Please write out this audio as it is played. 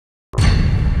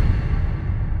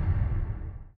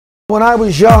When I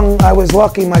was young, I was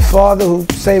lucky. My father, who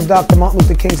saved Dr. Martin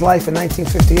Luther King's life in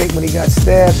 1958 when he got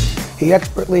stabbed, he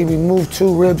expertly removed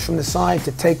 2 ribs from the side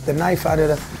to take the knife out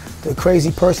of the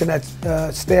crazy person that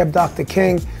stabbed Dr.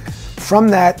 King. From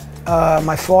that,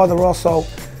 my father also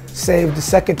saved the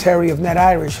secretary of Ned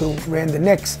Irish, who ran the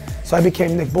Knicks, so I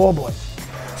became Knick ball boy.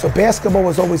 So basketball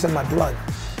was always in my blood.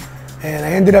 And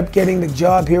I ended up getting the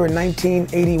job here in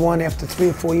 1981 after 3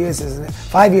 or 4 years,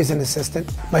 5 years as an assistant.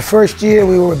 My first year,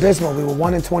 we were abysmal. We were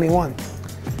 1-21.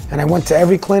 And I went to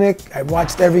every clinic, I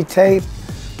watched every tape,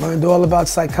 learned all about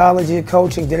psychology and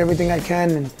coaching, did everything I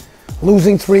can. And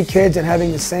losing 3 kids and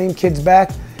having the same kids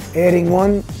back, adding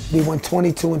 1, we went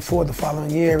 22-4 the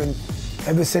following year. And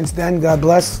ever since then, God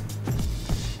bless,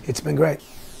 it's been great.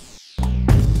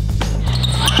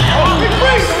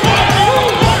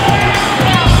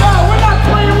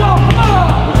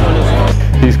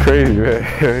 He's crazy,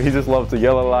 man. He just loves to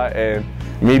yell a lot, and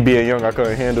me being young, I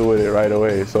couldn't handle it right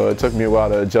away. So it took me a while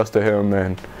to adjust to him,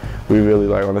 and we really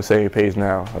on the same page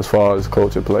now as far as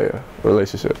coach and player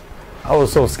relationship. I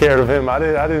was so scared of him. I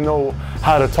didn't know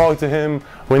how to talk to him.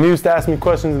 When he used to ask me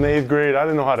questions in the 8th grade, I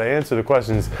didn't know how to answer the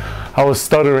questions. I was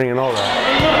stuttering and all that.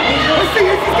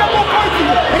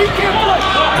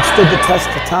 I stood the test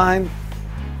of time,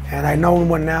 and I know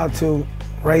when now to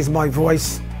raise my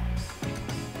voice.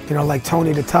 You know, like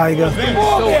Tony the Tiger.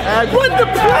 Run the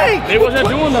play! They wasn't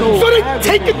doing that. So they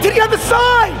take it to the other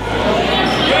side!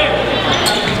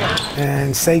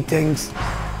 And say things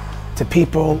to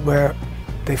people where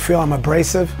they feel I'm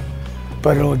abrasive,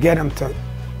 but it'll get them to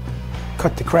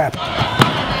cut the crap.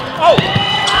 Oh!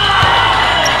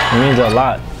 It means a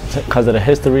lot because of the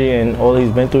history and all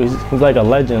he's been through. He's like a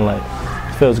legend. Like,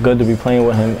 it feels good to be playing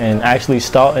with him and actually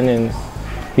starting, and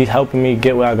he's helping me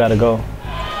get where I gotta go.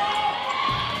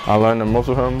 I learned the most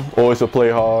from him, always to play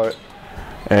hard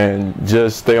and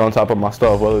just stay on top of my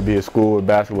stuff, whether it be at school or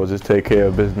basketball, just take care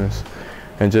of business.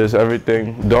 And just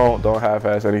everything, don't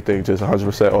half-ass anything, just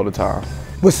 100% all the time.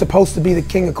 We're supposed to be the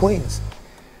king of Queens.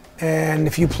 And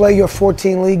if you play your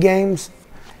 14 league games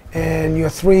and your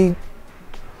 3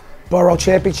 borough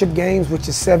championship games, which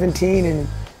is 17, and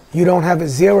you don't have a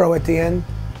 0 at the end,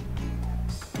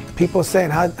 people are saying,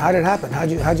 how did it happen?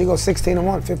 How'd you go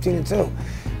 16-1, 15-2?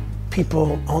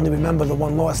 People only remember the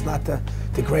 1 loss, not the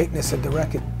greatness of the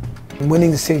record. And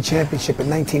winning the city championship in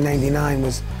 1999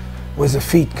 was a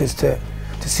feat, because to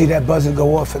see that buzzer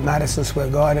go off at Madison Square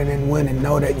Garden and win and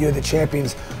know that you're the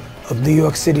champions of New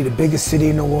York City, the biggest city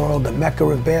in the world, the mecca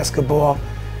of basketball,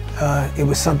 it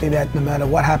was something that no matter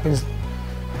what happens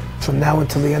from now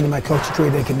until the end of my coaching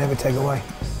career, they could never take away.